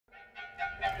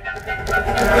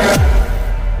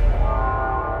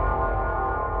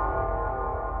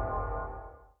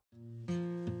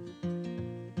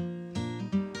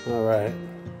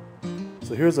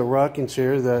here's a rocking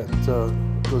chair that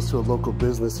goes to a local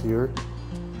business here,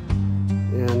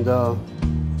 and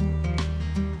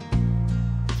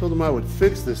told them I would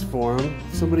fix this for him.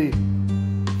 Somebody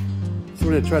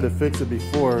had tried to fix it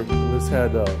before, and this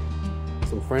had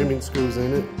some framing screws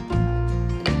in it,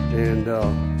 and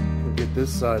we'll get this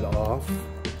side off.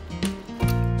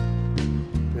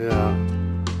 Yeah,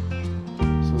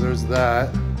 so there's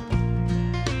that.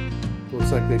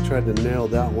 Looks like they tried to nail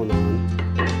that one on.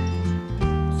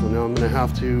 So now I'm gonna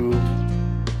have to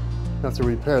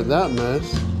repair that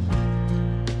mess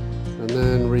and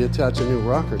then reattach a new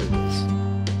rocker to this.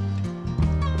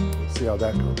 Let's see how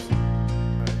that goes.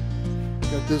 Right.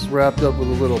 Got this wrapped up with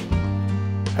a little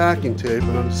packing tape,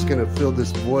 and I'm just gonna fill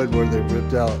this void where they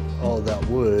ripped out all of that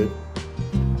wood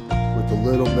with a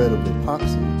little bit of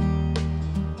epoxy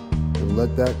and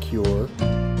let that cure.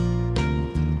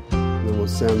 And then we'll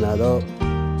sand that up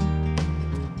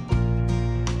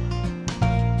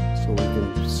so we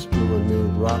can screw a new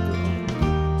rocker on.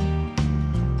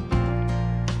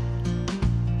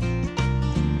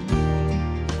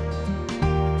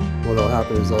 What'll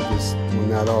happen is when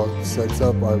that all sets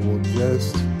up, I will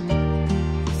just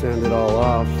sand it all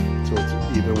off until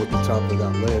it's even with the top of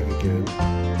that leg again.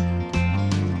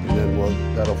 And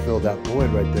then that'll fill that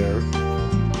void right there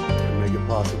and make it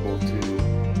possible to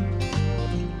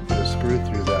put a screw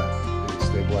through that and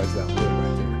stabilize that wood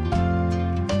right there.